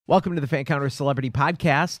Welcome to the Fancounters Celebrity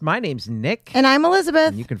Podcast. My name's Nick. And I'm Elizabeth.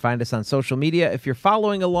 And you can find us on social media. If you're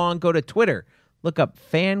following along, go to Twitter. Look up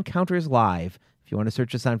Fancounters Live. If you want to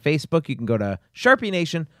search us on Facebook, you can go to Sharpie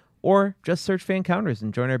Nation or just search Fancounters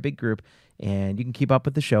and join our big group. And you can keep up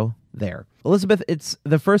with the show there. Elizabeth, it's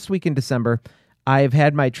the first week in December. I've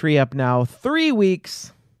had my tree up now 3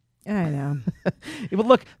 weeks. I know. But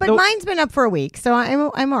look, mine's been up for a week, so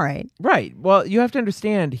I'm all right. Right. Well, you have to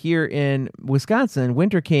understand, here in Wisconsin,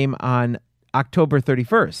 winter came on October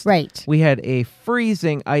 31st. Right. We had a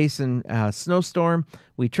freezing ice and snowstorm.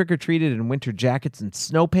 We trick-or-treated in winter jackets and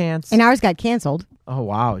snow pants. And ours got canceled. Oh,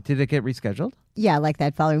 wow. Did it get rescheduled? Yeah, like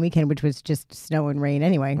that following weekend, which was just snow and rain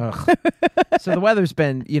anyway. So the weather's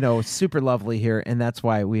been, super lovely here, and that's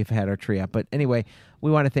why we've had our tree up. But anyway,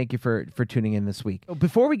 we want to thank you for tuning in this week.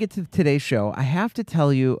 Before we get to today's show, I have to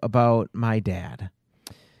tell you about my dad.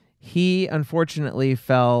 He unfortunately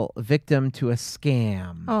fell victim to a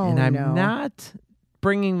scam. Oh, and I'm not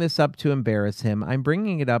bringing this up to embarrass him. I'm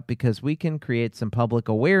bringing it up because we can create some public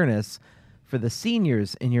awareness for the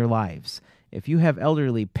seniors in your lives. If you have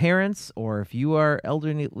elderly parents or if you are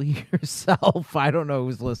elderly yourself, I don't know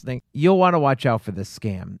who's listening, you'll want to watch out for this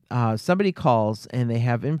scam. Somebody calls and they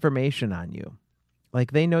have information on you.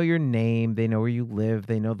 Like they know your name, they know where you live,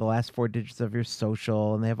 they know the last 4 digits of your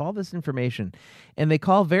social, and they have all this information. And they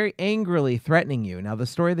call very angrily threatening you. Now, the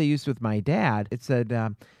story they used with my dad, it said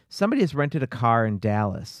somebody has rented a car in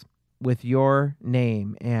Dallas with your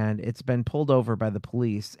name, and it's been pulled over by the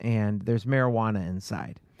police, and there's marijuana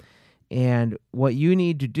inside. And what you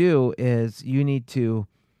need to do is you need to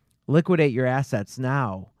liquidate your assets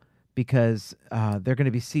now because they're going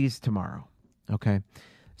to be seized tomorrow. Okay.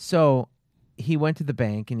 So he went to the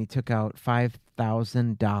bank and he took out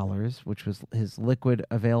 $5,000, which was his liquid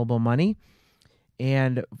available money.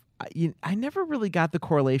 And I never really got the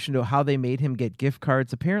correlation to how they made him get gift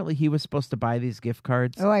cards. Apparently, he was supposed to buy these gift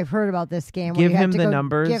cards. Oh, I've heard about this scam. Give him the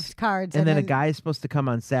numbers. Gift cards. And then a guy is supposed to come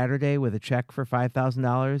on Saturday with a check for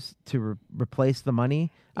 $5,000 to replace the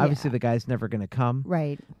money. Obviously, the guy's never going to come.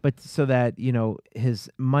 Right. But so that, his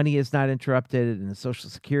money is not interrupted and the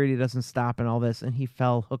Social Security doesn't stop and all this. And he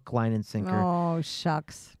fell hook, line, and sinker. Oh,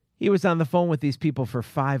 shucks. He was on the phone with these people for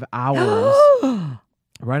 5 hours.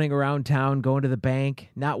 Running around town, going to the bank.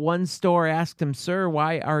 Not one store asked him, "Sir,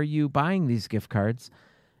 why are you buying these gift cards?"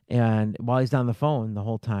 And while he's on the phone the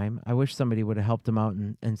whole time, I wish somebody would have helped him out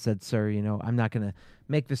and said, "Sir, I'm not going to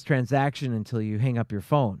make this transaction until you hang up your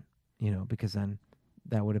phone," because then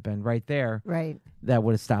that would have been right there. Right. That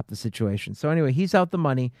would have stopped the situation. So anyway, he's out the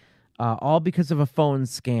money, all because of a phone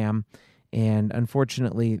scam. And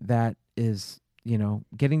unfortunately, that is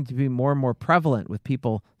getting to be more and more prevalent with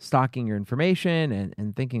people stalking your information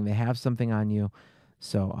and thinking they have something on you.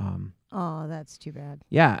 So, oh, that's too bad.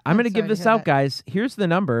 Yeah, I'm going to give this out, that. guys. Here's the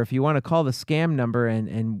number. If you want to call the scam number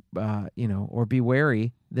and or be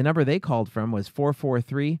wary, the number they called from was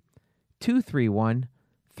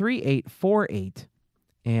 443-231-3848.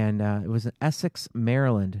 And it was an Essex,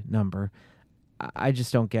 Maryland number. I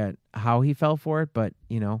just don't get how he fell for it, but,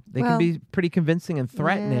 they can be pretty convincing and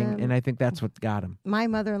threatening, and I think that's what got him. My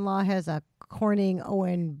mother-in-law has a Corning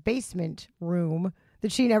Owen basement room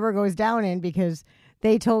that she never goes down in because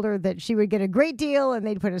they told her that she would get a great deal and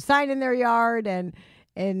they'd put a sign in their yard, and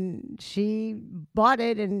she bought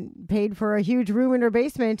it and paid for a huge room in her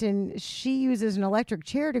basement, and she uses an electric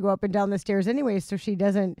chair to go up and down the stairs anyway, so she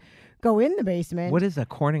doesn't go in the basement. What is a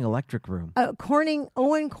Corning electric room?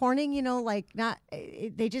 Owen Corning,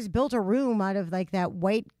 they just built a room out of like that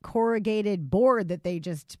white corrugated board that they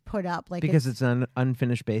just put up. Because it's an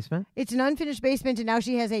unfinished basement? It's an unfinished basement, and now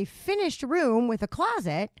she has a finished room with a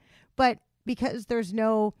closet, but because there's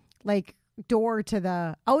no door to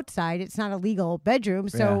the outside, it's not a legal bedroom,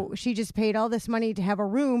 so she just paid all this money to have a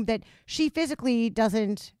room that she physically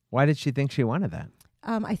doesn't. Why did she think she wanted that?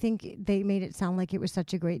 I think they made it sound like it was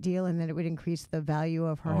such a great deal and that it would increase the value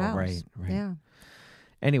of her house. Right. Yeah.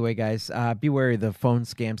 Anyway, guys, be wary of the phone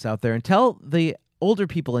scams out there and tell the older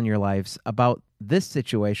people in your lives about this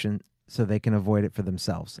situation so they can avoid it for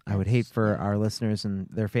themselves. I would hate for our listeners and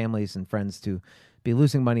their families and friends to be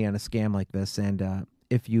losing money on a scam like this. And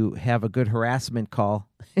if you have a good harassment call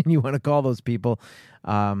and you want to call those people,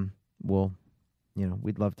 we'd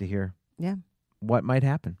love to hear what might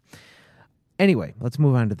happen. Anyway, let's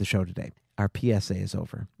move on to the show today. Our PSA is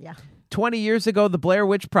over. Yeah. 20 years ago, the Blair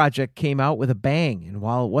Witch Project came out with a bang. And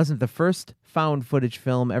while it wasn't the first found footage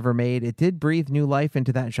film ever made, it did breathe new life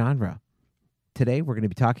into that genre. Today, we're going to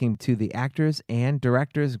be talking to the actors and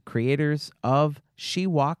directors, creators of She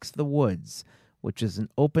Walks the Woods, which is an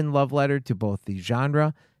open love letter to both the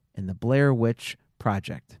genre and the Blair Witch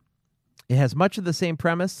Project. It has much of the same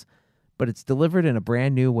premise, but it's delivered in a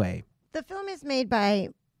brand new way. The film is made by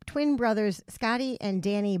twin brothers Scotty and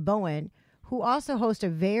Danny Bohnen, who also host a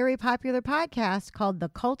very popular podcast called the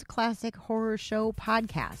Cult Classic Horror Show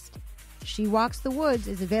Podcast. She Walks the Woods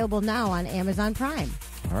is available now on Amazon Prime.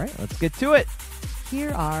 All right, let's get to it.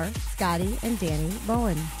 Here are Scotty and Danny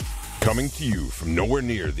Bohnen. Coming to you from nowhere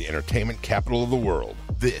near the entertainment capital of the world,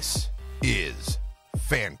 this is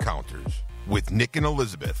Fancounters with Nick and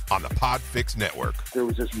Elizabeth on the Podfix Network. There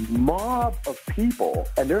was this mob of people,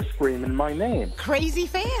 and they're screaming my name. Crazy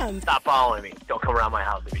fans. Stop following me. Don't come around my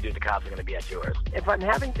house. If you do, the cops are going to be at yours. If I'm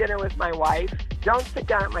having dinner with my wife, don't sit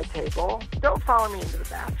down at my table. Don't follow me into the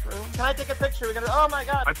bathroom. Can I take a picture? We're going to, oh my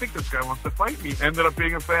God. I think this guy wants to fight me. Ended up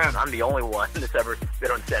being a fan. I'm the only one that's ever been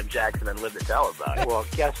on Sam Jackson and lived to tell about it. Well,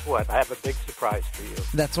 guess what? I have a big surprise for you.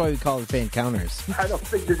 That's why we call it Fancounters. I don't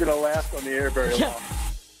think you're going to last on the air very long.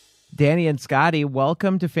 Danny and Scotty,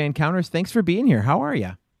 welcome to Fancounters. Thanks for being here. How are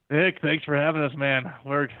you? Nick, thanks for having us, man.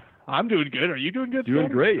 I'm doing good. Are you doing good? Doing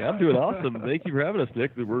Scotty? great. I'm doing awesome. Thank you for having us,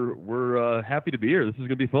 Nick. We're happy to be here. This is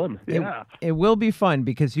going to be fun. Yeah. It will be fun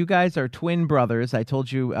because you guys are twin brothers. I told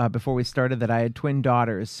you before we started that I had twin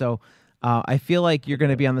daughters. So I feel like you're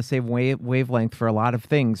going to be on the same wavelength for a lot of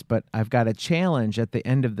things, but I've got a challenge at the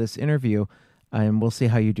end of this interview, and we'll see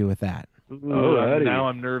how you do with that. Now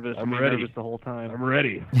I'm nervous. I'm ready. Nervous the whole time. I'm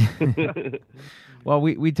ready. Well,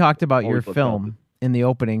 we talked about your Always look film in the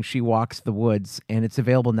opening, She Walks the Woods, and it's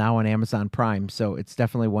available now on Amazon Prime, so it's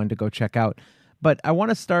definitely one to go check out. But I want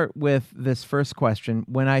to start with this first question.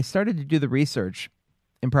 When I started to do the research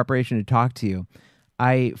in preparation to talk to you,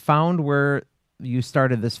 I found where you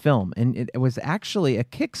started this film, and it was actually a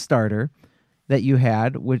Kickstarter that you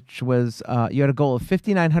had, which was you had a goal of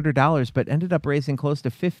 $5,900, but ended up raising close to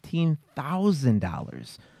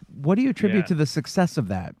 $15,000. What do you attribute to the success of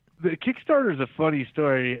that? The Kickstarter is a funny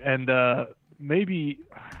story, and maybe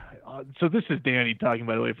so this is Danny talking,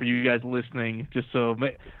 by the way, for you guys listening, just so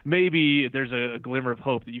maybe there's a glimmer of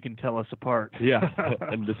hope that you can tell us apart. Yeah,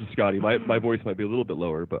 and this is Scotty. My voice might be a little bit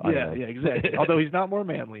lower, but yeah, exactly. Although he's not more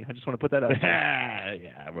manly. I just want to put that out there.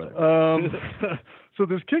 Yeah, brother. So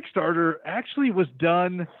this Kickstarter actually was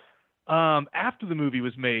done after the movie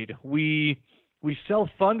was made. We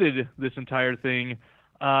self-funded this entire thing,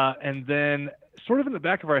 and then sort of in the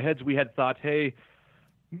back of our heads, we had thought, hey,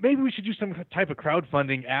 maybe we should do some type of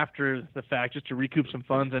crowdfunding after the fact just to recoup some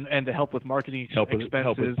funds and to help with marketing expenses.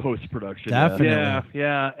 Help with post-production. Definitely.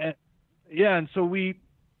 Yeah. And so we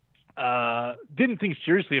didn't think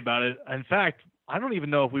seriously about it. In fact, I don't even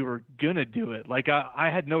know if we were going to do it. Like, I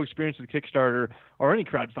had no experience with Kickstarter or any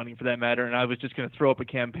crowdfunding for that matter, and I was just going to throw up a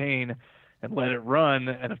campaign and let it run.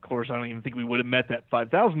 And, of course, I don't even think we would have met that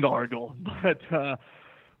 $5,000 goal. But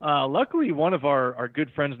luckily, one of our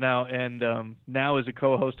good friends now, and now is a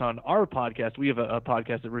co-host on our podcast. We have a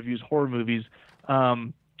podcast that reviews horror movies.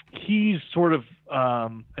 He's sort of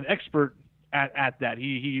an expert at that.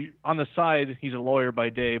 He on the side, he's a lawyer by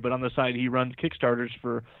day, but on the side, he runs Kickstarters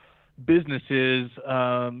for businesses.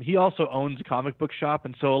 He also owns a comic book shop,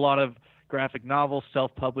 and so a lot of graphic novels,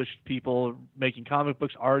 self-published people making comic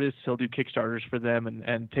books, artists, he'll do Kickstarters for them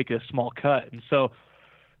and take a small cut. And so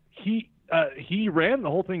he ran the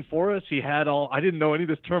whole thing for us. He had I didn't know any of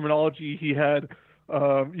this terminology. He had,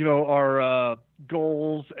 our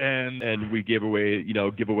goals and we gave away,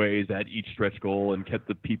 giveaways at each stretch goal and kept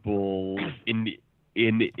the people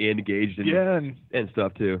engaged and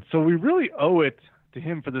stuff too. So we really owe it to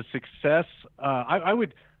him for the success. I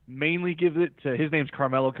would mainly give it to, his name's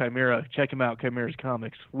Carmelo Chimera. Check him out, Chimera's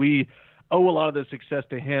Comics. We owe a lot of the success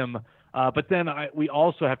to him. But then we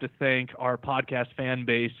also have to thank our podcast fan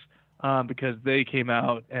base, because they came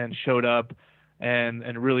out and showed up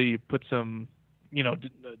and really put some,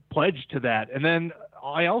 pledge to that. And then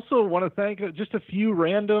I also want to thank just a few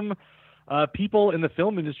random people in the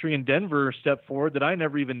film industry in Denver stepped forward that I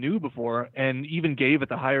never even knew before and even gave at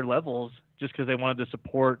the higher levels just because they wanted to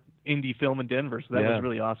support indie film in Denver. So that was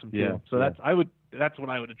really awesome too. Yeah. So that's what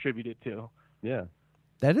I would attribute it to. Yeah.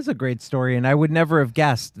 That is a great story, and I would never have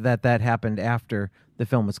guessed that happened after the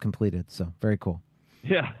film was completed. So very cool.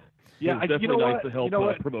 Yeah. Yeah, it's definitely nice to help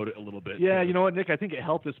promote it a little bit. Yeah, you know what, Nick? I think it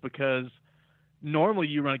helped us because normally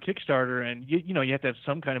you run a Kickstarter and you have to have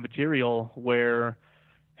some kind of material where,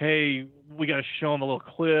 hey, we got to show them a little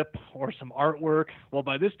clip or some artwork. Well,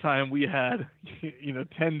 by this time we had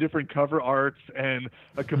 10 different cover arts and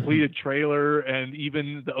a completed trailer and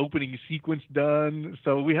even the opening sequence done.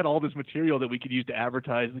 So we had all this material that we could use to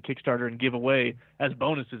advertise the Kickstarter and give away as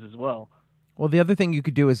bonuses as well. Well, the other thing you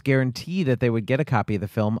could do is guarantee that they would get a copy of the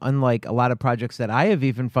film, unlike a lot of projects that I have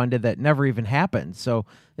even funded that never even happened. So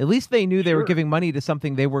at least they knew they were giving money to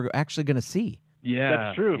something they were actually going to see. Yeah,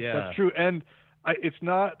 that's true. Yeah. That's true. And it's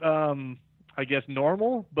not, I guess,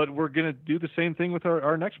 normal, but we're going to do the same thing with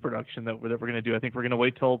our next production that we're going to do. I think we're going to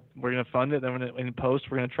wait till we're going to fund it. Then in post,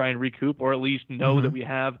 we're going to try and recoup, or at least know that we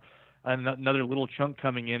have another little chunk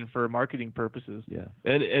coming in for marketing purposes. Yeah,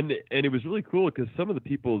 and it was really cool because some of the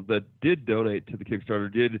people that did donate to the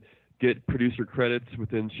Kickstarter did get producer credits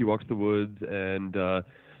within She Walks the Woods, and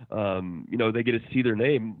they get to see their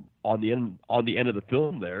name on the end of the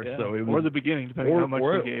film there. Yeah. So it was, or the beginning, depending on how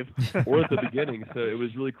much they gave. Or at the beginning. So it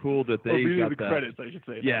was really cool that they got the that. credits, I should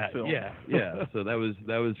say. Yeah. So that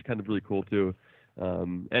was kind of really cool too.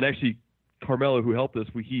 And actually, Carmelo, who helped us,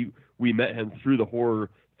 we met him through the horror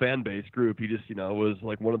fan base group. He just was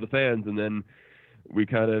like one of the fans, and then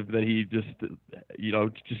he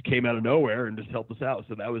just came out of nowhere and just helped us out.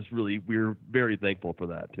 So that was we were very thankful for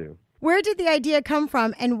that too. Where did the idea come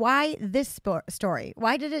from, and why this story?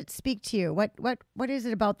 Why did it speak to you? What is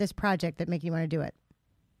it about this project that made you want to do it?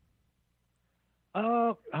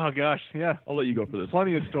 Oh gosh, yeah. I'll let you go for this.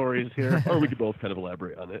 Plenty of stories here. Or we could both kind of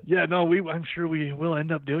elaborate on it. Yeah, no, I'm sure we will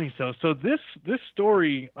end up doing so. So this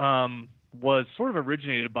story was sort of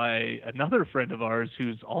originated by another friend of ours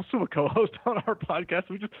who's also a co-host on our podcast.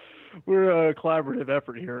 We're a collaborative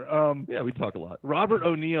effort here. Yeah, we talk a lot. Robert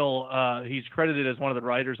O'Neill, he's credited as one of the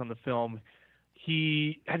writers on the film.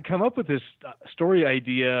 He had come up with this story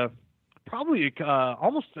idea probably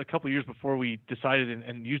almost a couple years before we decided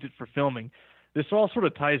and used it for filming. This all sort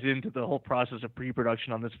of ties into the whole process of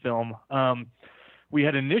pre-production on this film. We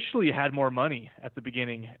had initially had more money at the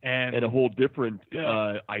beginning and a whole different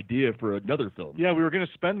idea for another film. Yeah, we were going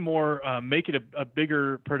to spend more, make it a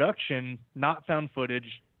bigger production, not found footage.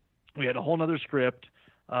 We had a whole other script,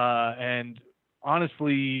 and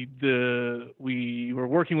honestly, we were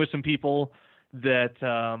working with some people that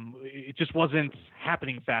it just wasn't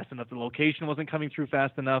happening fast enough. The location wasn't coming through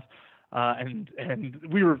fast enough, and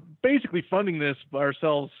we were basically funding this by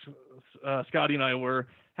ourselves. Scotty and I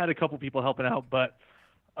had a couple people helping out, but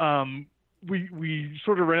we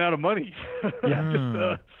sort of ran out of money.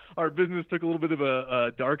 Yeah. Our business took a little bit of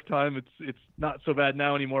a dark time. It's not so bad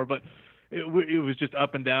now anymore, but it was just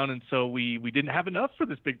up and down, and so we didn't have enough for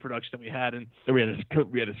this big production that we had, and we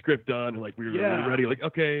had a script done, and we were really ready. Like,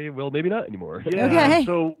 okay, well, maybe not anymore. Yeah. Okay.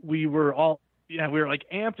 So we were like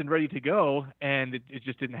amped and ready to go, and it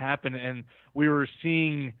just didn't happen, and we were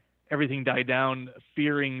seeing everything die down,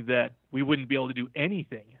 fearing that we wouldn't be able to do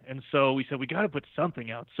anything. And so we said, we got to put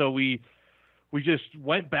something out. So we just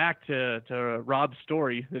went back to Rob's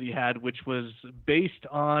story that he had, which was based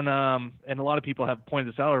on, and a lot of people have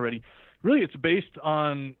pointed this out already, really it's based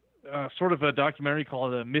on sort of a documentary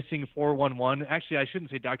called Missing 411. Actually, I shouldn't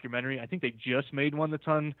say documentary. I think they just made one that's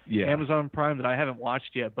on Amazon Prime that I haven't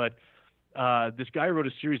watched yet, but this guy wrote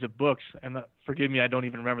a series of books, and forgive me, I don't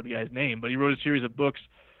even remember the guy's name, but he wrote a series of books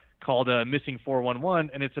called Missing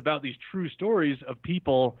 411, and it's about these true stories of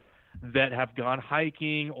people that have gone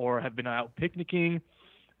hiking or have been out picnicking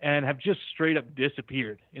and have just straight up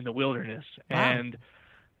disappeared in the wilderness. Wow. And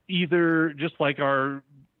either, just like our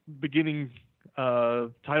beginning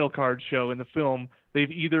title card show in the film,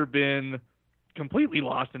 they've either been completely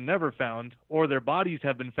lost and never found, or their bodies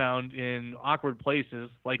have been found in awkward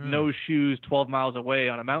places, like no shoes 12 miles away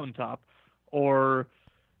on a mountaintop, or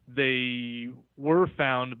they were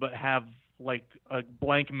found but have like a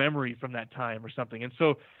blank memory from that time or something. And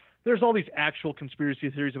so there's all these actual conspiracy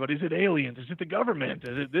theories about, is it aliens? Is it the government?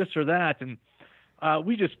 Is it this or that? And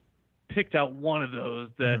we just picked out one of those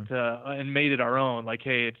that and made it our own. Like,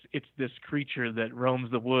 hey, it's this creature that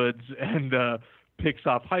roams the woods and picks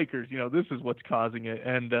off hikers. This is what's causing it.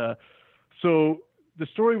 And so the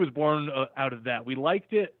story was born out of that. We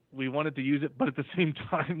liked it. We wanted to use it, but at the same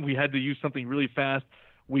time, we had to use something really fast.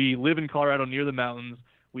 We live in Colorado near the mountains.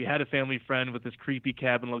 We had a family friend with this creepy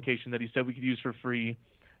cabin location that he said we could use for free.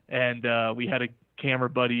 And we had a camera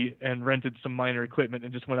buddy and rented some minor equipment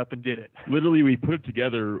and just went up and did it. Literally, we put it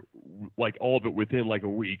together, like all of it within like a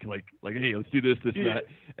week. Like hey, let's do this, and that.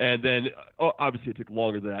 And then obviously it took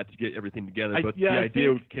longer than that to get everything together. But the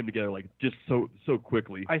idea came together like just so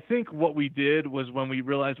quickly. I think what we did was when we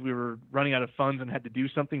realized we were running out of funds and had to do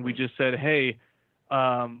something, we just said, hey,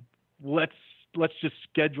 let's just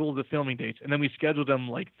schedule the filming dates. And then we scheduled them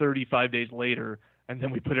like 35 days later. And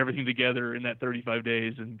then we put everything together in that 35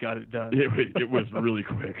 days and got it done. It was really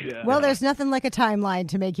quick. Yeah. Well, there's nothing like a timeline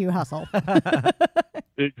to make you hustle.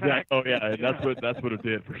 Exactly. Oh, yeah. That's what it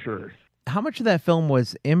did for sure. How much of that film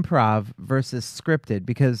was improv versus scripted?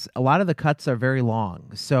 Because a lot of the cuts are very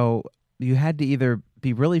long. So you had to either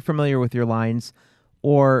be really familiar with your lines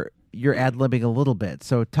or you're ad-libbing a little bit.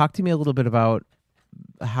 So talk to me a little bit about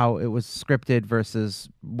how it was scripted versus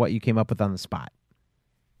what you came up with on the spot.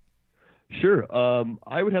 Sure.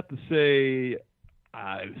 I would have to say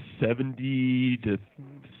 70 to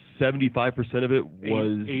 75% of it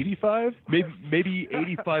was 85. Maybe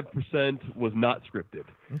 85% was not scripted.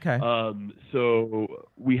 Okay. So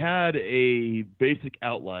we had a basic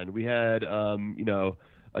outline. We had a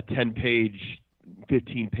 10-page,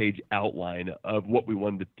 15-page outline of what we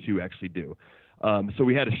wanted to actually do. So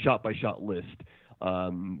we had a shot-by-shot list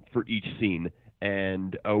for each scene.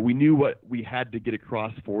 And we knew what we had to get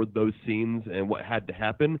across for those scenes and what had to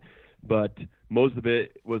happen, but most of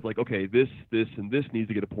it was like, okay, this, and this needs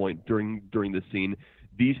to get a point during this scene.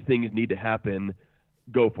 These things need to happen.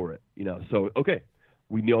 Go for it, So okay,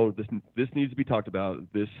 we know this needs to be talked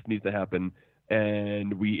about. This needs to happen,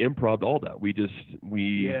 and we improv'd all that.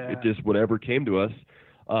 It just whatever came to us.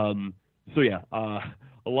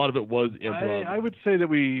 A lot of it was improv. I would say that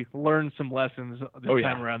we learned some lessons this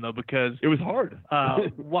time around, though, because it was hard.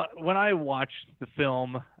 When I watched the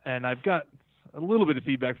film, and I've got a little bit of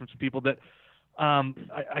feedback from some people that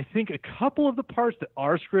I think a couple of the parts that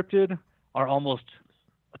are scripted are almost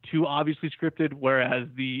too obviously scripted, whereas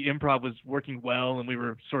the improv was working well and we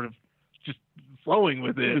were sort of just flowing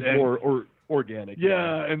with it. It was more organic.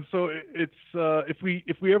 Yeah, and so it's if we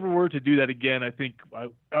ever were to do that again, I think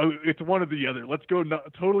it's one or the other. Let's go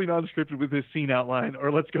totally non-scripted with this scene outline,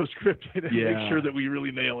 or let's go scripted and make sure that we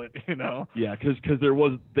really nail it. Yeah, because there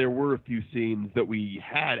were a few scenes that we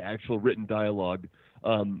had actual written dialogue.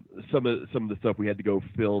 Some of the stuff we had to go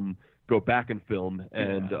back and film,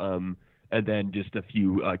 and then just a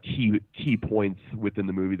few key points within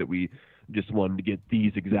the movie that we just wanted to get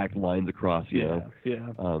these exact lines across. Yeah.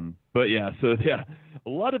 A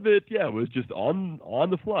lot of it, was just on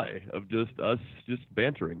the fly of just us just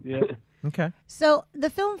bantering. Yeah. Okay. So the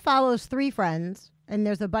film follows three friends, and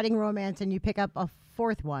there's a budding romance, and you pick up a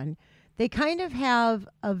fourth one. They kind of have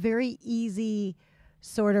a very easy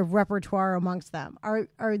sort of repertoire amongst them. Are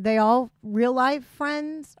they all real life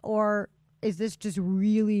friends, or is this just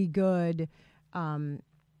really good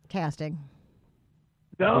casting?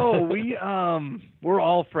 No, we're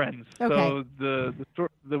all friends. Okay.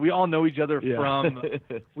 So we all know each other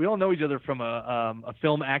from a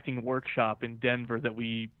film acting workshop in Denver that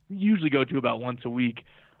we usually go to about once a week.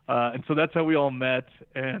 And so that's how we all met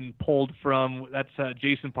and pulled from. That's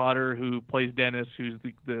Jason Potter, who plays Dennis, who's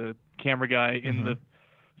the camera guy in the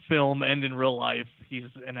film and in real life. He's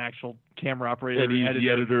an actual camera operator. And he's the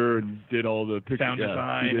editor and did all the picture sound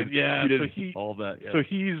design. He did all that. Yeah. So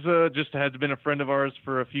he's just has been a friend of ours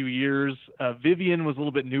for a few years. Vivian was a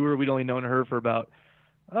little bit newer. We'd only known her for about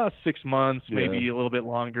 6 months, maybe a little bit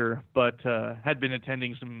longer, but had been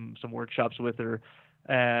attending some workshops with her.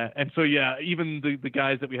 And so, even the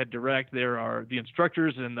guys that we had direct, there are the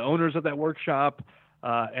instructors and the owners of that workshop.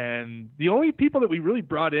 And the only people that we really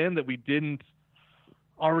brought in that we didn't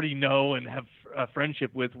already know and have a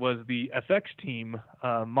friendship with was the FX team,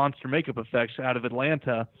 Monster Makeup Effects out of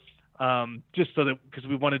Atlanta. Just so that, because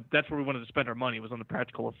that's where we wanted to spend our money, was on the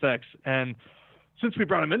practical effects. And since we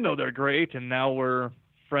brought them in, though, they're great. And now we're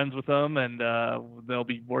friends with them, and they'll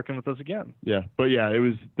be working with us again. Yeah, but it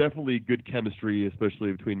was definitely good chemistry,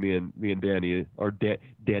 especially between me and Danny, or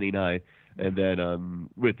Danny and I, and then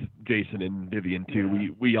with Jason and Vivian too. Yeah.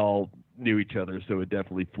 We all knew each other, so it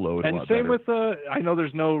definitely flowed. And a lot same better. with I know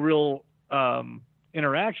there's no real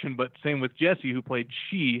interaction, but same with Jessie, who played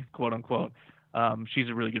She, quote unquote. She's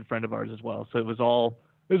a really good friend of ours as well. So it was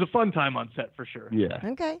a fun time on set for sure. Yeah.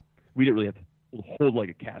 Okay. We didn't really have to hold like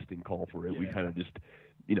a casting call for it. Yeah. We kind of just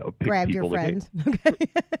picked grabbed people your friends. Okay.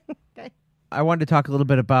 Okay. I wanted to talk a little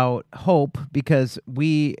bit about hope, because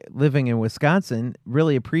we, living in Wisconsin,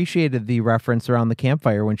 really appreciated the reference around the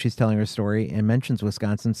campfire when she's telling her story and mentions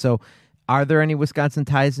Wisconsin. So are there any Wisconsin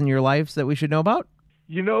ties in your lives that we should know about?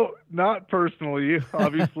 Not personally.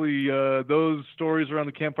 Obviously, those stories around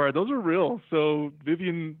the campfire, those are real. So,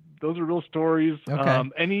 Vivian, those are real stories.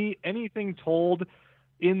 Okay. Anything told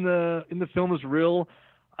in the film is real.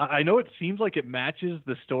 I know it seems like it matches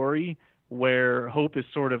the story where Hope is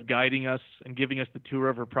sort of guiding us and giving us the tour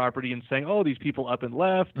of her property and saying, these people up and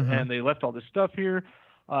left, and they left all this stuff here.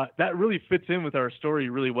 That really fits in with our story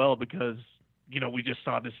really well, because we just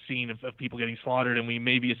saw this scene of people getting slaughtered, and we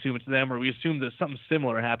maybe assume it's them, or we assume that something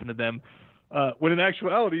similar happened to them. When in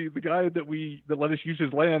actuality, the guy that let us use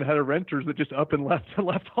his land had a renters that just up and left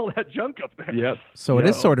all that junk up there. Yep. So it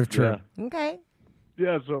is sort of true. Okay.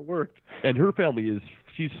 Yeah, so it worked. And her family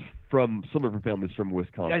she's from some of her family's from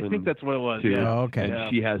Wisconsin. Yeah, I think that's what it was. Too. Yeah. Oh, okay. And Yeah.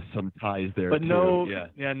 she has some ties there. But too. no,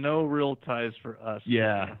 Yeah. no real ties for us.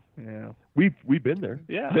 Yeah. Yeah. We've been there.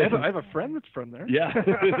 Yeah. I have a friend that's from there. Yeah.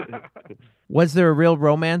 Was there a real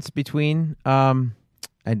romance between?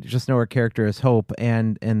 I just know her character is Hope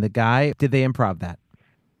and the guy. Did they improv that?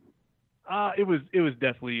 It was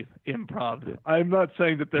definitely improv. I'm not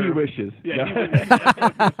saying that there. He wishes.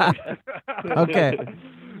 Yeah. Okay.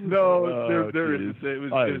 No, Oh, there geez. isn't. It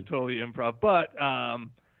was totally improv, but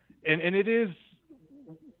and it is.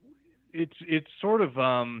 It's sort of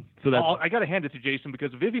So that's, I got to hand it to Jason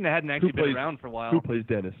because Vivian hadn't actually been around for a while. Who plays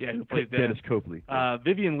Dennis? Yeah, who plays Dennis? Copley.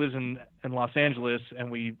 Vivian lives in Los Angeles, and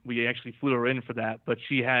we actually flew her in for that. But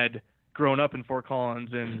she had grown up in Fort Collins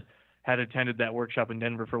and had attended that workshop in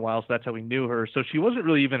Denver for a while, so that's how we knew her. So she wasn't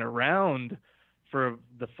really even around for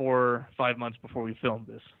the 4 or 5 months before we filmed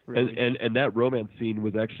this. Really. And that romance scene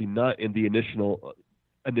was actually not in the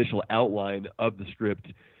initial outline of the script.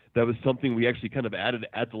 That was something we actually kind of added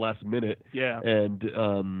at the last minute. Yeah.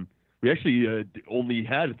 And we actually only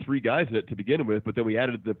had 3 guys in it to begin with, but then we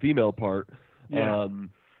added the female part,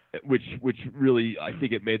 which really I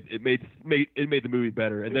think it made the movie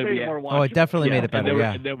better. And then it definitely made it better.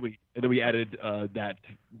 And then we added that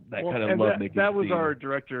kind of love making. That was scene. our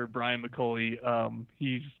director Brian McCauley.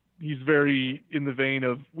 He's very in the vein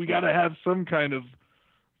of we got to have some kind of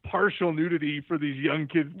partial nudity for these young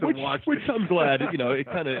kids to watch. Which I'm glad, it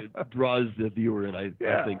kind of draws the viewer in, I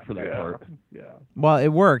think, for that part. Yeah. Well, it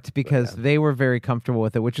worked because they were very comfortable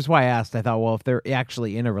with it, which is why I asked. I thought, well, if they're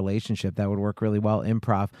actually in a relationship, that would work really well,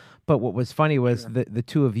 improv. But what was funny was the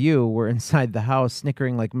two of you were inside the house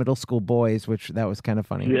snickering like middle school boys, which that was kind of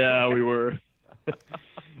funny. Yeah, we were.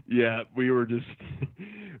 Yeah, we were just,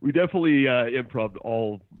 we definitely improv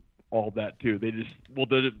all that too. They just,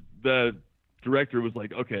 the director was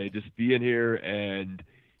like, okay, just be in here, and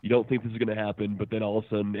you don't think this is going to happen, but then all of a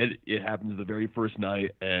sudden it happens the very first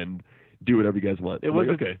night, and do whatever you guys want. It was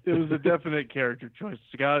okay. It was a definite character choice.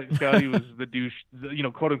 Scotty was the douche,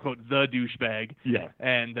 quote unquote, the douchebag. Yeah.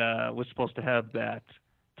 And was supposed to have that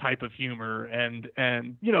type of humor, and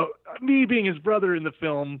me being his brother in the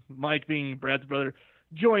film, Mike being Brad's brother,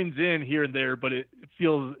 joins in here and there, but it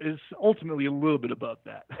feels is ultimately a little bit above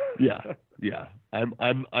that. Yeah.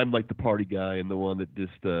 I'm like the party guy and the one that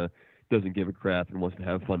just doesn't give a crap and wants to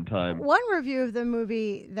have a fun time. One review of the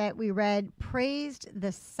movie that we read praised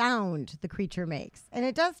the sound the creature makes, and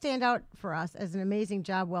it does stand out for us as an amazing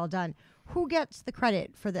job, well done. Who gets the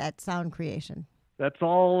credit for that sound creation? That's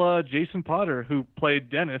all Jason Potter, who played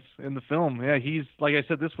Dennis in the film. Yeah, he's, like I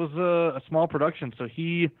said, this was a small production, so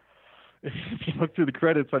he, if you look through the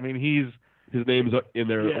credits, I mean, his name's in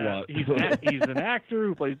there a lot. He's an actor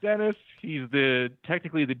who plays Dennis. He's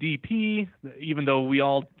technically the DP, even though we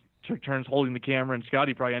all took turns holding the camera, and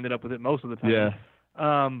Scotty probably ended up with it most of the time.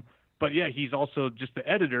 Yeah. But yeah, he's also just the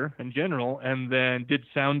editor in general, and then did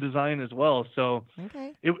sound design as well. So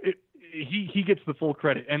okay. He gets the full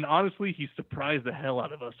credit, and honestly, he surprised the hell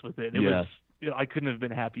out of us with it. It was, I couldn't have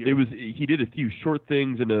been happier. He did a few short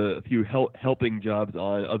things and a few helping jobs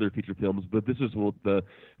on other feature films, but this is the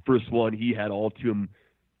first one he had all to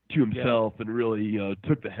himself, and really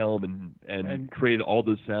took the helm and created all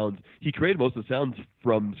those sounds. He created most of the sounds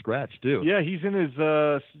from scratch too. Yeah, he's in his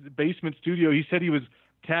basement studio. He said he was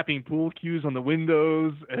tapping pool cues on the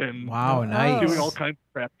windows and wow, nice, doing all kinds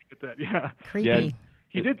of crap with that. Yeah, creepy. Yeah.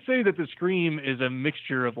 He did say that the scream is a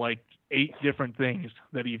mixture of like 8 different things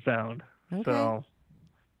that he found. Okay. So,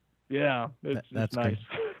 yeah, it's that's nice.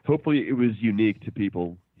 good. Hopefully it was unique to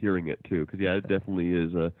people hearing it too, because it definitely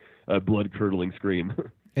is a blood-curdling scream.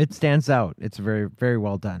 It stands out. It's very, very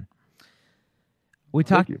well done. We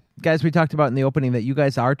talked about in the opening that you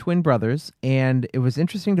guys are twin brothers, and it was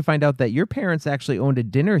interesting to find out that your parents actually owned a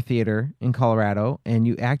dinner theater in Colorado, and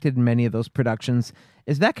you acted in many of those productions.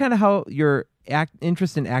 Is that kind of how your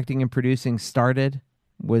interest in acting and producing started?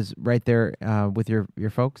 Was right there with your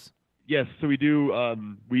folks? Yes, so we do.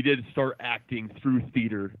 We did start acting through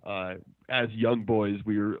theater as young boys.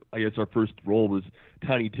 I guess our first role was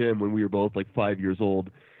Tiny Tim when we were both like 5 years old.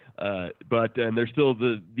 But there's still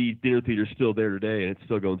the dinner theater's still there today, and it's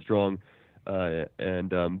still going strong.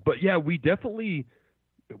 But yeah, we've been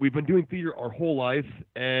doing theater our whole life,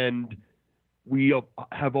 and we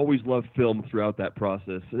have always loved film throughout that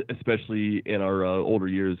process, especially in our older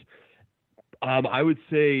years. I would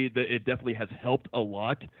say that it definitely has helped a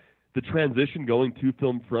lot. The transition going to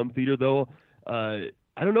film from theater, though, I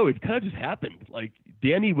don't know. It kind of just happened. Like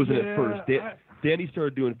Danny was in it first. Danny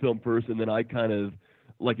started doing film first, and then I kind of,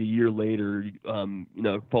 like a year later,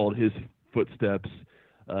 followed his footsteps.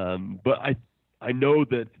 But I know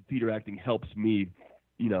that theater acting helps me,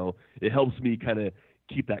 it helps me kind of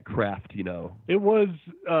keep that craft, It was,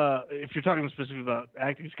 if you're talking specifically about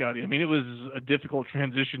acting, Scotty, I mean, it was a difficult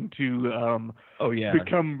transition to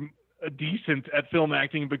become decent at film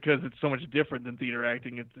acting because it's so much different than theater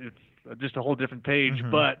acting. It's just a whole different page.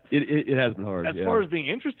 But it has been hard. As far as being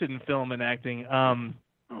interested in film and acting,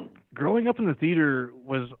 growing up in the theater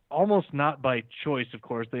was almost not by choice. Of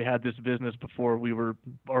course, they had this business before we were,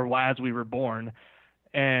 or as we were born,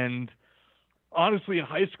 and honestly, in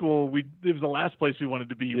high school, it was the last place we wanted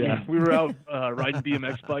to be. Yeah. We were out riding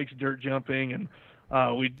BMX bikes, dirt jumping, and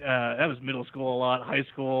that was middle school a lot, high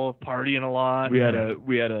school partying a lot. We had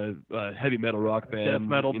a heavy metal rock band, death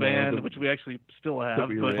metal band, which we actually still have.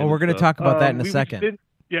 We're going to talk about that in a second.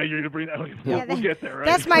 Yeah, you're going to bring that. We'll get there, right?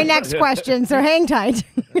 That's my next question, so hang tight.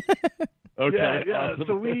 Okay. Yeah. Awesome.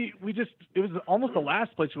 So it was almost the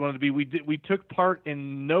last place we wanted to be. We took part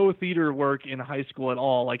in no theater work in high school at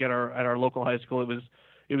all. Like at our local high school,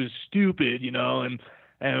 it was stupid,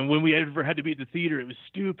 and when we ever had to be at the theater, it was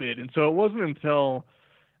stupid. And so it wasn't until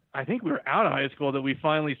I think we were out of high school that we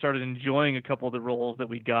finally started enjoying a couple of the roles that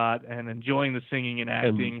we got and enjoying the singing and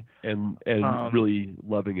acting and really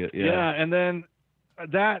loving it. Yeah. Yeah, and then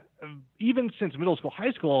that even since middle school,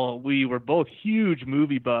 high school, we were both huge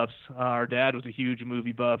movie buffs. Our dad was a huge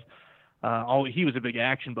movie buff. He was a big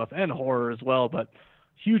action buff and horror as well, but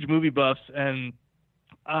huge movie buffs, and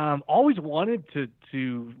always wanted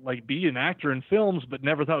to like be an actor in films, but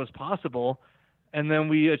never thought it was possible. And then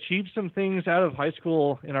we achieved some things out of high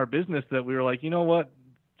school in our business that we were like, you know what?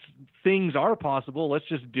 Things are possible. Let's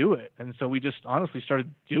just do it. And so we just honestly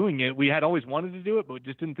started doing it. We had always wanted to do it, but we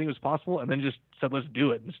just didn't think it was possible. And then just said, let's do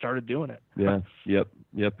it, and started doing it. Yeah.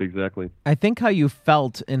 Yep. Exactly. I think how you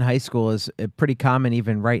felt in high school is pretty common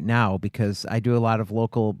even right now, because I do a lot of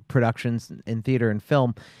local productions in theater and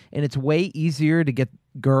film, and it's way easier to get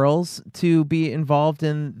girls to be involved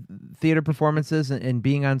in theater performances and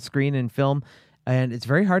being on screen and film. And it's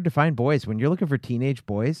very hard to find boys. When you're looking for teenage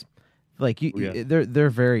boys, like they're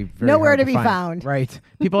very, very nowhere hard to be find. found. Right.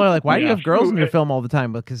 People are like, why do you have girls in your film all the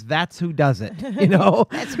time? Because that's who does it.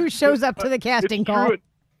 That's who shows up to the casting call. True.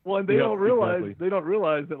 Well, and they don't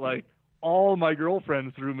realize that like all my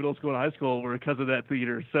girlfriends through middle school and high school were because of that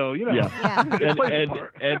theater. So and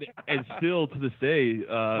still to this day,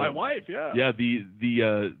 my wife,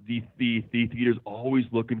 the theater's always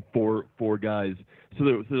looking for guys. So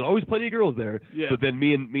there's always plenty of girls there. Yeah. But then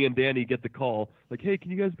me and Danny get the call like, hey, can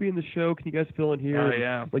you guys be in the show? Can you guys fill in here? Oh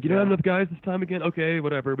yeah. Like, you don't have enough guys this time again? Okay,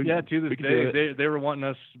 whatever. To this day, they were wanting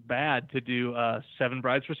us bad to do 7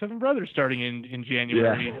 Brides for 7 Brothers starting in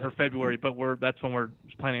January or February, but that's when we're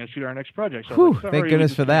planning on shooting our next project. So whew, thank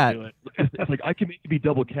goodness for that. It's like I can maybe be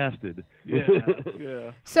double casted.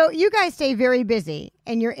 Yeah. So you guys stay very busy,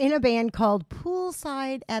 and you're in a band called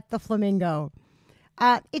Poolside at the Flamingo.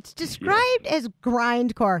 It's described as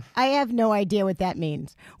grindcore. I have no idea what that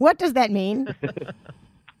means. What does that mean?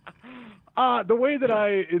 The way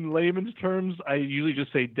that in layman's terms, I usually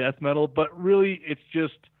just say death metal, but really it's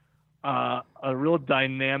just a real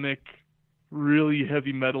dynamic, really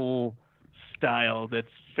heavy metal style that's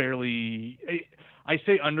fairly... I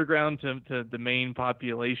say underground to the main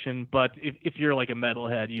population, but if you're like a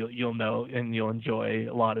metalhead, you'll know and you'll enjoy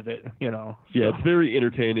a lot of it, Yeah, it's very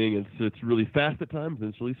entertaining. It's really fast at times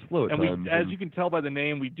and it's really slow at times. As you can tell by the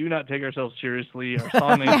name, we do not take ourselves seriously. Our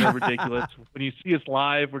song names are ridiculous. When you see us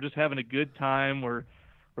live, we're just having a good time. We're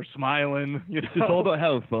smiling. It's all about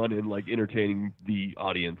having fun and like entertaining the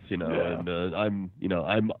audience, And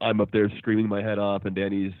I'm up there screaming my head off, and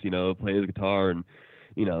Danny's playing his guitar and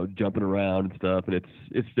jumping around and stuff, and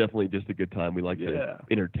it's definitely just a good time. We like to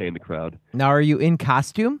entertain the crowd. Now, are you in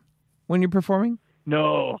costume when you're performing?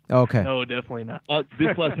 No. Okay. No, definitely not.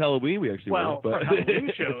 This last Halloween, we actually were. For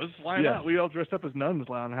Halloween shows, why not? We all dressed up as nuns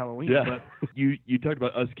on Halloween. Yeah. But You talked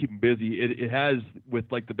about us keeping busy. It has with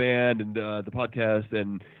like the band and the podcast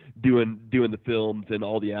and doing the films and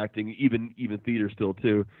all the acting, even theater still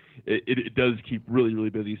too. It does keep really, really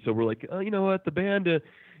busy. So we're like, you know what, the band,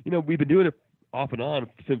 we've been doing it off and on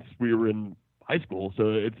since we were in high school,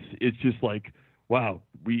 so it's just like, wow,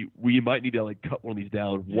 we might need to like cut one of these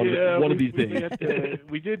down one of these days.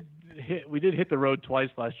 We did hit the road twice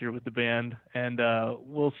last year with the band, and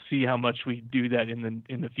we'll see how much we do that in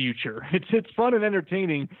the future. It's fun and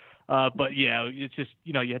entertaining. But yeah, it's just,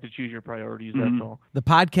 you have to choose your priorities. That's all. The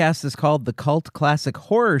podcast is called the Cult Classic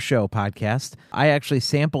Horror Show Podcast. I actually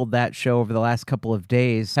sampled that show over the last couple of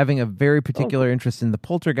days, having a very particular interest in the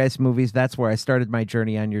Poltergeist movies. That's where I started my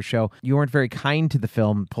journey on your show. You weren't very kind to the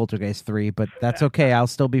film Poltergeist 3, but that's okay. I'll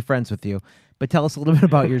still be friends with you. But tell us a little bit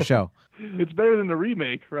about your show. it's better than the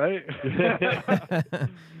remake, right?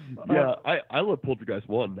 Yeah, I love Poltergeist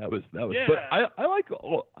 1. That was. Yeah. But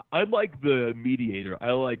I like the Mediator.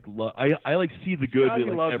 I like see the good Scotty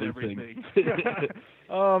in loves everything.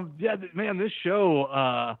 Man, this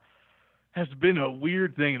show has been a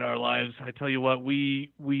weird thing in our lives. I tell you what,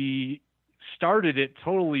 we started it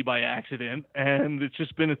totally by accident, and it's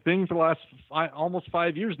just been a thing for the last almost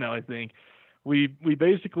 5 years now. I think we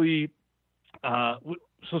basically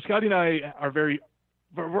so Scotty and I are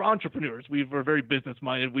we're entrepreneurs. We're very business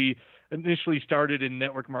minded. We initially started in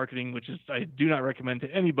network marketing, which is I do not recommend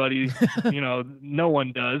to anybody. No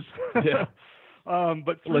one does. Yeah.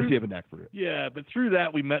 But unless you have a knack for it. Yeah, but through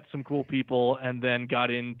that we met some cool people, and then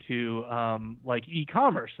got into like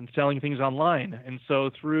e-commerce and selling things online. And so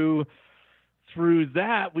through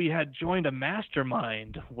that we had joined a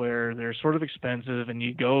mastermind where they're sort of expensive, and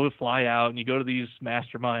you fly out and you go to these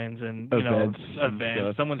masterminds and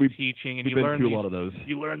events. Someone's teaching, and you learn a lot of those.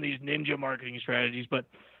 You learn these ninja marketing strategies. But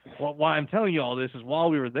why I'm telling you all this is while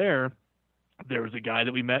we were there was a guy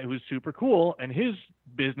that we met who was super cool, and his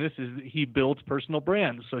business is he builds personal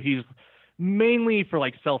brands. So he's mainly for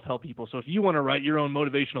like self-help people. So if you want to write your own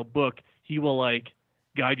motivational book, he will like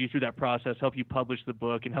guide you through that process, help you publish the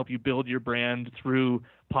book, and help you build your brand through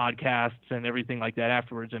podcasts and everything like that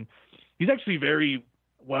afterwards. And he's actually very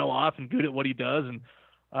well off and good at what he does.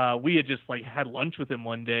 And we had just like had lunch with him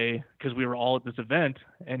one day because we were all at this event,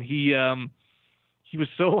 and he was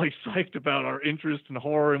so like psyched about our interest in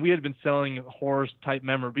horror, and we had been selling horror type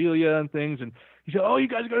memorabilia and things. And he said, "Oh, you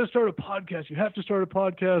guys got to start a podcast. You have to start a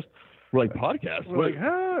podcast." We're like, podcast? We're like,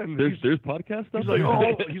 huh? And there's podcast stuff?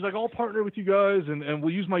 He's like, I'll partner with you guys, and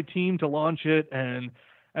we'll use my team to launch it. And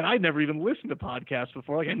I'd never even listened to podcasts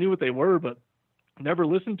before. Like I knew what they were, but never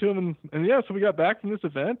listened to them. And yeah, so we got back from this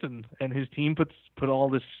event, and his team put all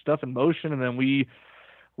this stuff in motion, and then we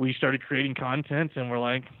started creating content, and we're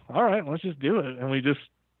like, all right, let's just do it. And we just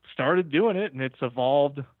started doing it, and it's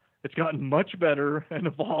evolved. It's gotten much better and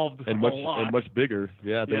evolved and a lot. And much bigger,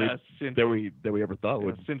 than we ever thought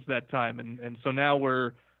would. Since that time, and so now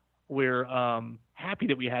we're happy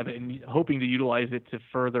that we have it, and hoping to utilize it to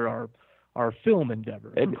further our film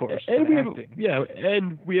endeavor, and, of course.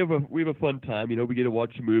 And we have a fun time. We get to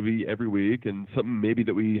watch a movie every week, and something maybe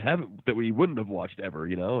that we wouldn't have watched ever.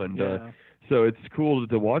 So it's cool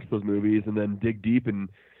to watch those movies and then dig deep and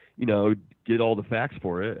get all the facts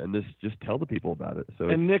for it, and just tell the people about it. So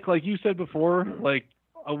and Nick, like you said before,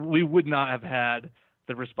 we would not have had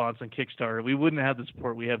the response on Kickstarter. We wouldn't have the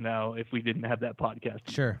support we have now if we didn't have that podcast.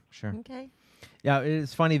 Sure. Okay. Yeah,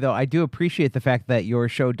 it's funny though. I do appreciate the fact that your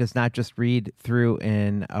show does not just read through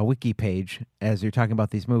in a wiki page as you're talking about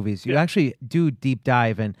these movies. You actually do deep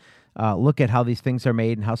dive and look at how these things are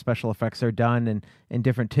made and how special effects are done and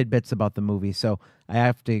different tidbits about the movie. So I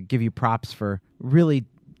have to give you props for really,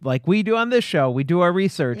 like we do on this show, we do our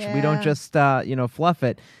research. Yeah. We don't just fluff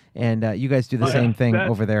it. And you guys do the same thing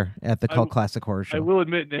over there at the Cult Classic Horror Show. I will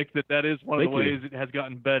admit, Nick, that is one of the ways it has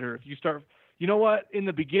gotten better. If you start, you know what? In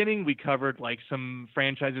the beginning, we covered like some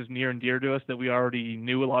franchises near and dear to us that we already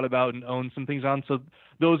knew a lot about and owned some things on. So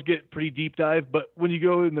those get pretty deep dive. But when you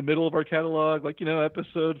go in the middle of our catalog, like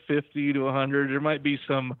episode 50 to 100, there might be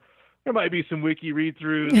some wiki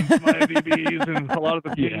read-throughs, and some IMDb's, and a lot of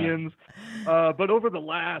opinions. Yeah. But over the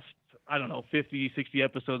last, 50, 60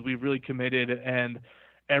 episodes, we've really committed, and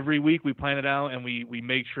every week we plan it out, and we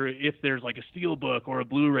make sure if there's like a steelbook or a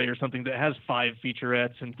Blu-ray or something that has 5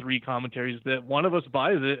 featurettes and 3 commentaries, that one of us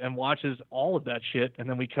buys it and watches all of that shit, and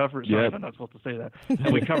then we cover it. Sorry, I'm not supposed to say that.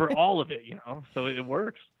 And we cover all of it, so it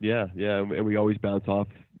works. Yeah, and we always bounce off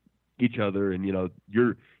each other, and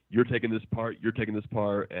you're taking this part, you're taking this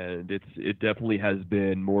part, and it definitely has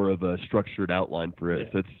been more of a structured outline for it.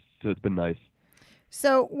 Yeah. So it's been nice.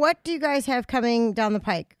 So what do you guys have coming down the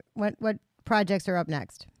pike? What projects are up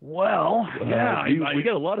next? Well, we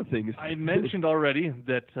got a lot of things. I mentioned already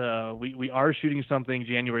that we are shooting something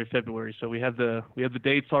January, February. So we have the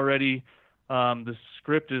dates already. The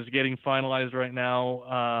script is getting finalized right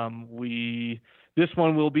now. This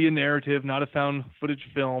one will be a narrative, not a found footage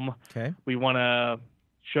film. Okay. We want to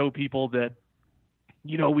show people that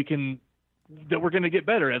we're going to get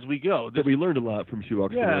better as we go. That we learned a lot from She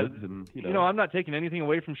Walks the Woods, and I'm not taking anything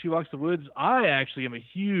away from She Walks the Woods. I actually am a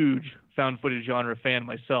huge found footage genre fan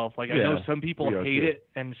myself. I know some people hate it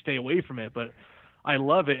and stay away from it, but I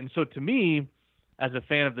love it. And so to me, as a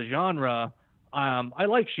fan of the genre, I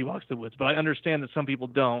like She Walks the Woods, but I understand that some people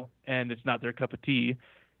don't, and it's not their cup of tea.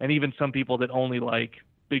 And even some people that only like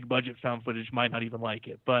big budget found footage might not even like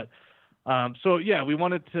it. But we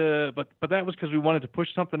wanted to, but that was because we wanted to push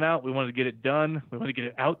something out. We wanted to get it done. We wanted to get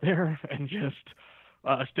it out there and just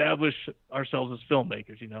establish ourselves as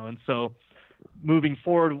filmmakers, and so moving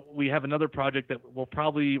forward, we have another project that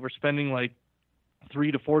we're spending like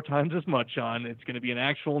 3 to 4 times as much on. It's going to be an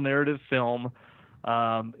actual narrative film.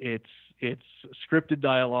 It's scripted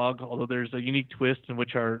dialogue, although there's a unique twist in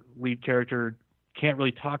which our lead character can't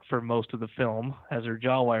really talk for most of the film, has her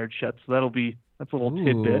jaw wired shut. So that's a little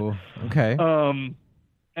tidbit. Okay.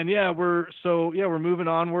 We're moving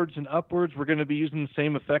onwards and upwards. We're going to be using the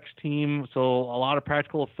same effects team, so a lot of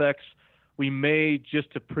practical effects. We may,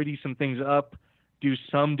 just to pretty some things up, do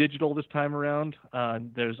some digital this time around.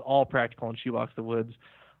 There's all practical in She Walks the Woods,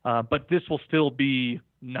 but this will still be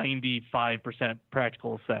 95%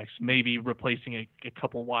 practical effects, maybe replacing a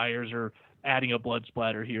couple wires or adding a blood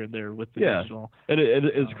splatter here and there with the digital. And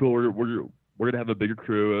it's cool. We're going to have a bigger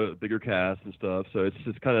crew, a bigger cast and stuff, so it's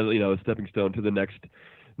just kind of, a stepping stone to the next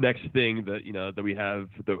thing that, that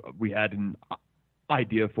we had an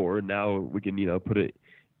idea for, and now we can, put it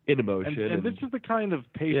into motion. And this is the kind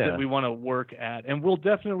of pace that we want to work at. And we'll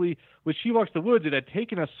definitely, with She Walks the Woods, it had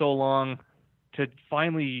taken us so long to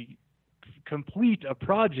finally complete a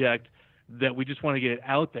project that we just want to get it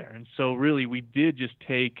out there. And so really we did just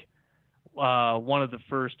take one of the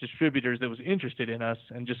first distributors that was interested in us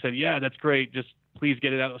and just said, yeah, that's great. Just please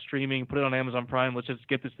get it out of streaming, put it on Amazon Prime. Let's just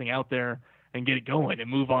get this thing out there and get it going and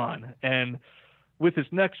move on. And with this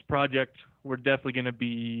next project, we're definitely going to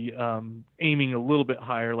be aiming a little bit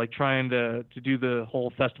higher, like trying to do the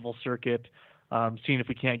whole festival circuit, seeing if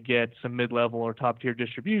we can't get some mid-level or top-tier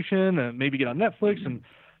distribution, and maybe get on Netflix and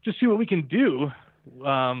just see what we can do,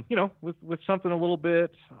 with something a little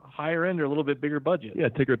bit higher end or a little bit bigger budget. Yeah,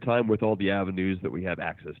 take our time with all the avenues that we have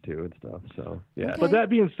access to and stuff. So, yeah. Okay. But that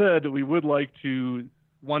being said, we would like to,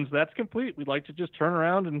 once that's complete, we'd like to just turn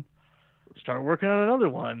around and start working on another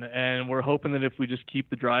one. And we're hoping that if we just keep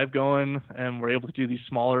the drive going and we're able to do these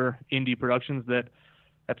smaller indie productions, that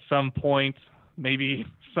at some point maybe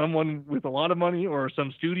someone with a lot of money or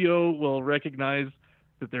some studio will recognize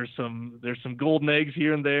that there's some golden eggs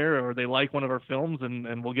here and there, or they like one of our films,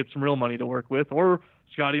 and we'll get some real money to work with, or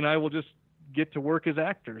Scotty and I will just get to work as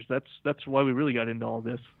actors. That's why we really got into all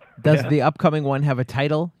this. Does the upcoming one have a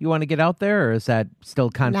title you want to get out there, or is that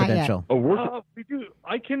still confidential? We do.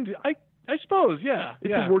 I suppose, yeah.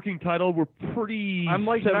 It's a working title. We're pretty. I'm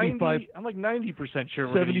like 75. I'm like 90% sure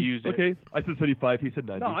we're going to use it. Okay, I said 75. He said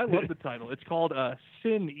 90. No, I love the title. It's called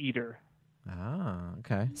Sin Eater. Ah,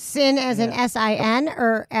 okay. Sin as in S-I-N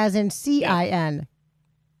or as in C-I-N?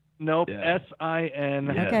 Nope, Yeah. S-I-N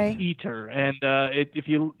Okay. Eater. And if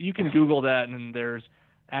you can Google that, and there's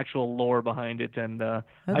actual lore behind it. And I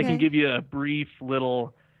can give you a brief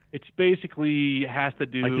little. It's basically has to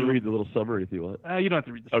do. I can read the little summary if you want. You don't have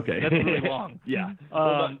to read the summary. Okay. That's really long. Yeah.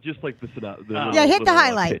 Just like the synopsis. hit the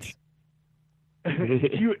highlights. Pitch.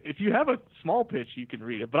 If you have a small pitch, you can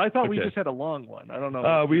read it. But I thought we just had a long one. I don't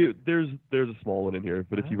know. There's a small one in here,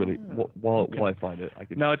 but if you want to, while I find it, I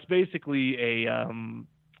can. No, it's basically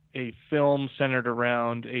a film centered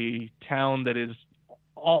around a town that is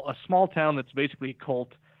a small town that's basically a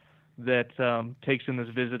cult that takes in this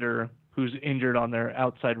visitor who's injured on their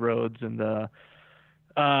outside roads, and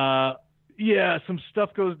some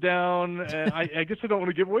stuff goes down. And I guess I don't want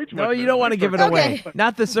to give away too much. No, you don't want to give it away.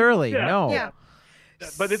 Not this early. No. Yeah.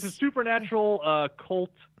 But it's a supernatural cult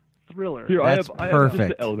thriller. Here, That's I have perfect. just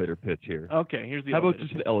an elevator pitch here. Okay, here's the How about elevator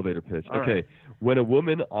just pitch. an elevator pitch? All Okay. right. When a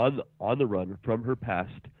woman on the run from her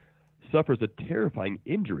past suffers a terrifying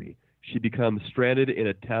injury, she becomes stranded in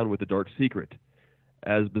a town with a dark secret.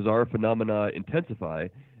 As bizarre phenomena intensify,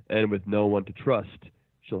 and with no one to trust,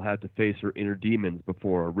 she'll have to face her inner demons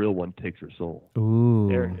before a real one takes her soul. Ooh.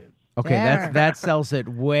 There it is. Okay, There. that sells it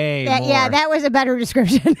way more. Yeah, that was a better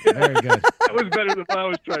description. Very good. That was better than I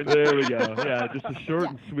was trying to. There we go. Yeah, just a short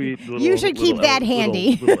and sweet little. You should keep that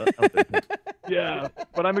handy. Yeah,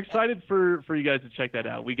 but I'm excited for you guys to check that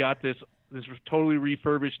out. We got this totally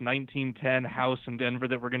refurbished 1910 house in Denver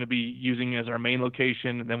that we're going to be using as our main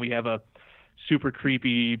location, and then we have a super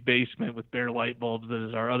creepy basement with bare light bulbs that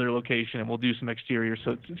is our other location, and we'll do some exterior,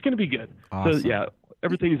 so it's going to be good. Awesome. So yeah,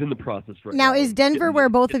 everything is in the process right now. Now, is Denver where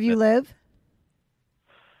both of you live?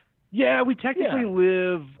 Yeah, we technically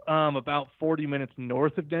live about 40 minutes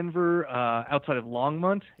north of Denver, outside of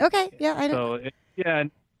Longmont. Okay, yeah, I know. So,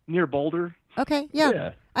 near Boulder. Okay,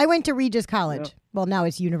 yeah. I went to Regis College. Yeah. Well, now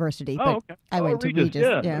it's university, but okay. I went to Regis,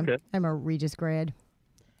 Regis. yeah, okay. I'm a Regis grad.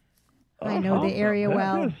 I know the area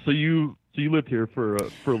well. So you lived here for a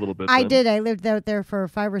little bit. I then. did. I lived out there for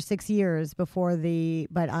 5 or 6 years before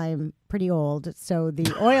but I'm pretty old, so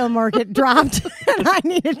the oil market dropped, and I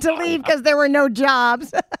needed to leave because there were no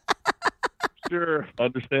jobs. Sure.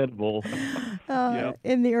 Understandable.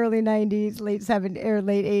 In the early 90s, late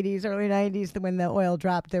 80s, early 90s, when the oil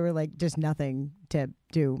dropped, there were like just nothing to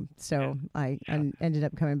do. So I ended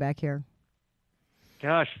up coming back here.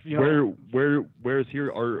 Gosh, you know, Where's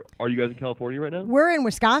here? Are you guys in California right now? We're in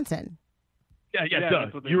Wisconsin. Yeah,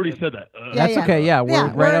 that's what they you already said. said that. That's okay. Yeah, we're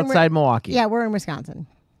right outside Milwaukee. Yeah, we're in Wisconsin.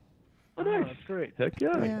 Oh, nice. that's great. Heck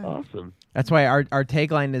yeah. Yeah. Awesome. That's why our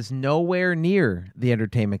tagline is nowhere near the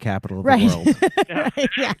entertainment capital of the Right. world. Right.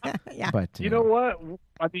 Yeah. But You know what?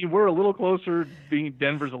 I mean, we're a little closer. Being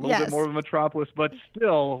Denver's a little Yes. bit more of a metropolis, but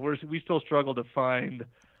still, we still struggle to find,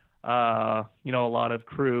 a lot of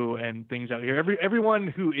crew and things out here. Everyone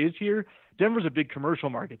who is here, Denver's a big commercial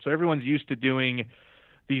market, so everyone's used to doing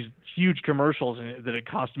these huge commercials that it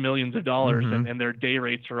costs millions of dollars, and their day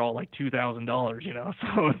rates are all like $2,000.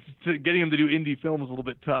 So getting them to do indie film is a little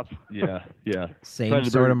bit tough. Yeah. Same Trying to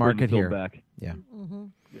sort bring of market film here. Back. Yeah. Mm-hmm.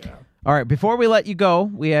 Yeah. All right. Before we let you go,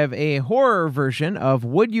 we have a horror version of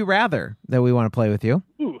Would You Rather that we want to play with you.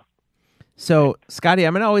 Ooh. So, Scotty,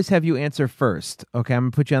 I'm going to always have you answer first. Okay, I'm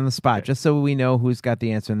going to put you on the spot just so we know who's got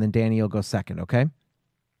the answer, and then Danny will go second, okay?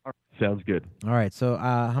 Sounds good. All right, so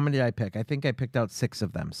how many did I pick? I think I picked out 6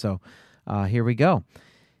 of them. So here we go.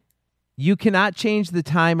 You cannot change the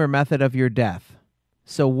time or method of your death.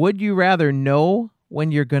 So would you rather know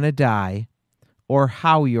when you're going to die or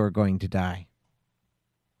how you're going to die?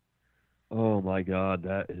 Oh my God,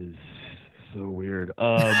 that is so weird.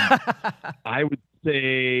 I would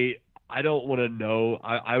say I don't want to know.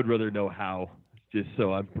 I would rather know how, just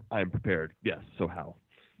so I'm prepared. Yes, so how.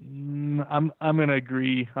 I'm gonna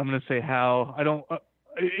agree. I'm gonna say how. I don't.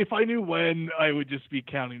 If I knew when, I would just be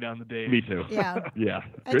counting down the days. Me too. Yeah. Yeah.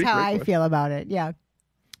 That's how I question. feel about it. Yeah.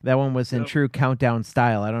 That one was in true countdown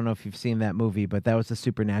style. I don't know if you've seen that movie, but that was a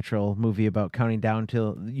supernatural movie about counting down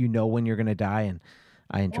till you know when you're going to die, and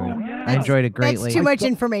I enjoyed it. yeah. I enjoyed it greatly. That's too much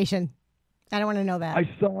information. I don't want to know that. I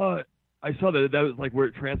saw that was like where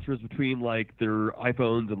it transfers between like their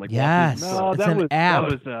iPhones and like Yes. watches and No, stuff. It's that an was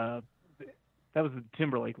app. that was the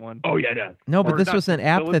Timberlake one. Oh yeah. No, but Or this not- was an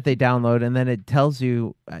app that they download, and then it tells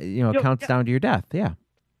you, it counts down to your death. Yeah.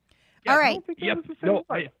 All right. Yep. No,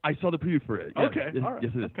 I saw the preview for it. Yeah. Okay, Yes, all right,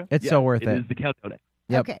 yes, it is. okay. It's so worth It it. is the countdown.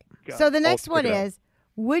 Yep. Okay. Got So it. the next I'll one check it out. is,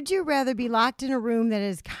 would you rather be locked in a room that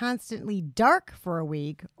is constantly dark for a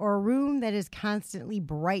week or a room that is constantly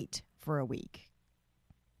bright for a week?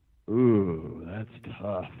 Ooh, that's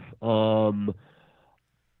tough.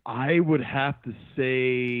 I would have to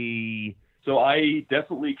say. So I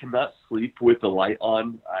definitely cannot sleep with the light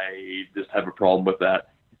on. I just have a problem with that.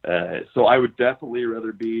 So I would definitely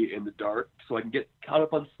rather be in the dark so I can get caught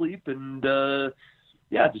up on sleep and just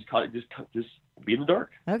be in the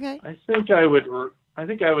dark. Okay. I think I would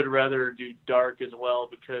rather do dark as well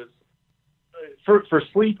because for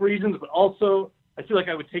sleep reasons, but also I feel like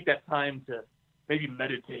I would take that time to maybe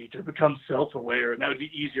meditate or become self-aware, and that would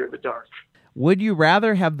be easier in the dark. Would you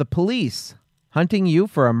rather have the police hunting you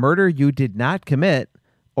for a murder you did not commit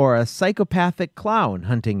or a psychopathic clown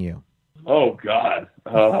hunting you? Oh God,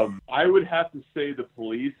 I would have to say the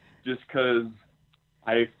police just because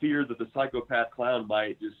I fear that the psychopath clown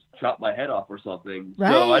might just chop my head off or something. So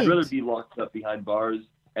I'd rather Right. be locked up behind bars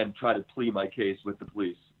and try to plead my case with the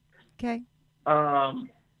police. Okay.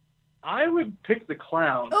 I would pick the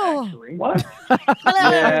clown, Oh. actually. What?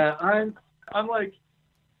 Yeah, I'm like,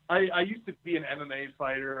 I used to be an MMA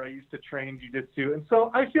fighter. I used to train jiu-jitsu. And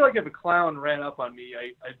so I feel like if a clown ran up on me,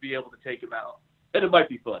 I'd be able to take him out. And it might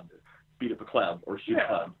be fun to beat up a clown or shoot Yeah. a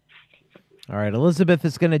clown. All right, Elizabeth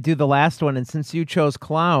is going to do the last one, and since you chose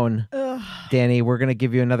clown, Ugh. Danny, we're going to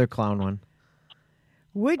give you another clown one.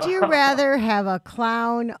 Would you rather have a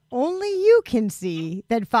clown only you can see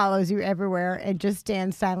that follows you everywhere and just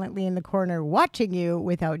stands silently in the corner watching you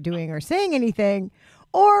without doing or saying anything?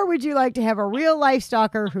 Or would you like to have a real life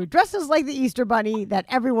stalker who dresses like the Easter Bunny that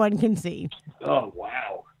everyone can see? Oh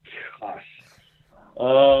wow, gosh.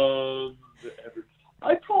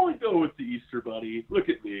 I'd probably go with the Easter Bunny. Look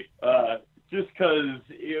at me. Just because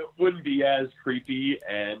it wouldn't be as creepy,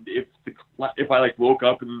 and if I like woke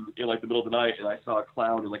up in like the middle of the night and I saw a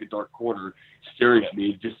clown in like a dark corner staring at me,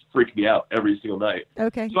 it'd just freak me out every single night.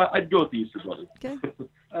 Okay. So I'd go with the Easter Bunny. Okay.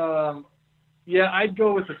 Yeah, I'd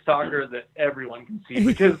go with the stalker that everyone can see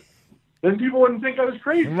because then people wouldn't think I was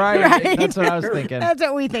crazy. Right. That's what I was thinking. That's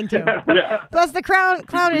what we think too. Yeah. Plus, the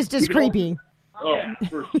clown is just creepy. Oh,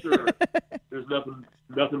 for sure. There's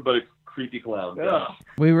nothing but a creepy clown. Ugh.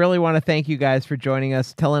 We really want to thank you guys for joining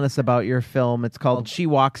us, telling us about your film. It's called She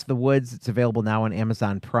Walks the Woods. It's available now on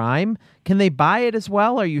Amazon Prime. Can they buy it as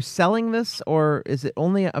well? Are you selling this, or is it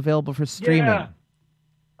only available for streaming? Yeah.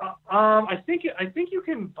 I think you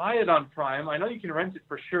can buy it on Prime. I know you can rent it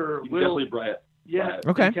for sure. You can definitely buy it. Yeah.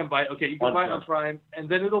 Okay. You can buy it. Okay, you can buy it on Prime, and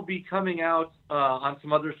then it'll be coming out on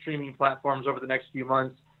some other streaming platforms over the next few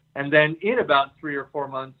months. And then in about 3 or 4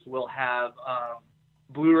 months, we'll have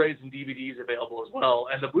Blu-rays and DVDs available as well.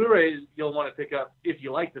 And the Blu-rays you'll want to pick up if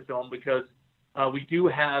you like the film, because we do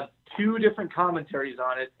have 2 different commentaries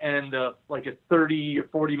on it and like a 30 or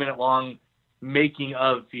 40 minute long making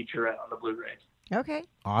of featurette on the Blu-rays. Okay.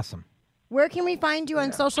 Awesome. Where can we find you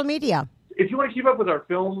on social media? If you want to keep up with our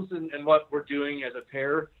films and what we're doing as a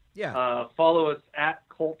pair, follow us at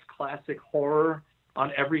Cult Classic Horror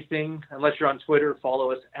on everything. Unless you're on Twitter,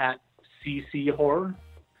 follow us at CC Horror.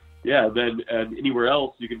 Yeah, then and anywhere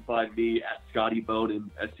else you can find me at Scotty Bohnen,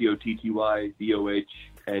 ScottyBohnen.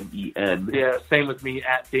 Yeah, same with me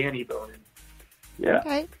at Danny Bohnen. Yeah.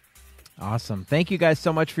 Okay. Awesome. Thank you guys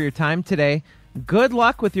so much for your time today. Good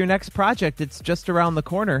luck with your next project. It's just around the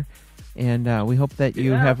corner. And we hope that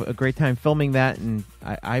you have a great time filming that. And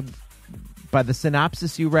I, by the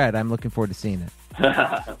synopsis you read, I'm looking forward to seeing it.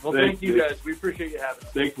 Well, thank you guys. We appreciate you having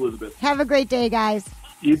us. Thanks, Elizabeth. Have a great day, guys.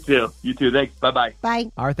 You too. You too. Thanks. Bye-bye.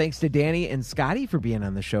 Bye. Our thanks to Danny and Scotty for being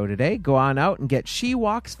on the show today. Go on out and get She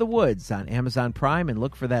Walks the Woods on Amazon Prime and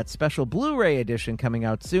look for that special Blu-ray edition coming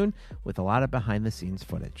out soon with a lot of behind-the-scenes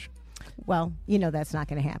footage. Well, you know that's not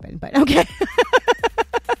going to happen, but okay.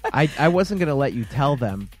 I wasn't going to let you tell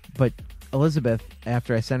them, but Elizabeth,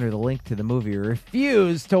 after I sent her the link to the movie,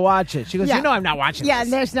 refused to watch it. She goes, I'm not watching Yeah, this.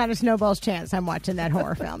 and there's not a snowball's chance I'm watching that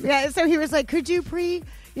horror film. Yeah, so he was like, could you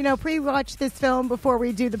pre-watch this film before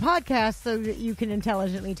we do the podcast so that you can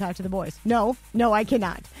intelligently talk to the boys? No, I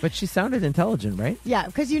cannot. But she sounded intelligent, right? Yeah,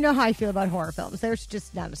 because you know how I feel about horror films. There's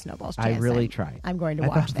just not a snowball's chance. I really tried. I'm going to I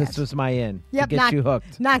watch thought that. this was my in Yep, to get you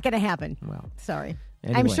hooked. Not going to happen. Well, sorry.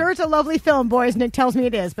 Anyway. I'm sure it's a lovely film, boys. Nick tells me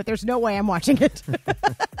it is, but there's no way I'm watching it.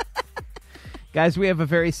 Guys, we have a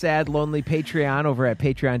very sad, lonely Patreon over at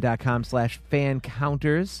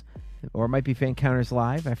patreon.com/fancounters. Or it might be Fancounters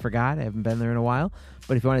Live. I forgot. I haven't been there in a while.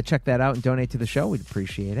 But if you want to check that out and donate to the show, we'd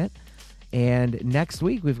appreciate it. And next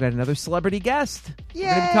week, we've got another celebrity guest. Yay! We're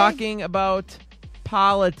going to be talking about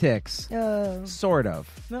politics. Oh. Sort of.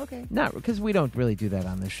 Okay. Not because we don't really do that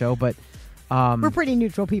on this show, but we're pretty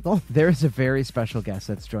neutral people. there is a very special guest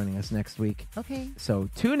that's joining us next week. Okay. So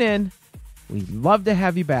tune in. We'd love to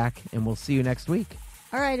have you back, and we'll see you next week.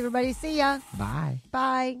 All right, everybody. See ya. Bye.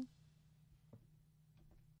 Bye.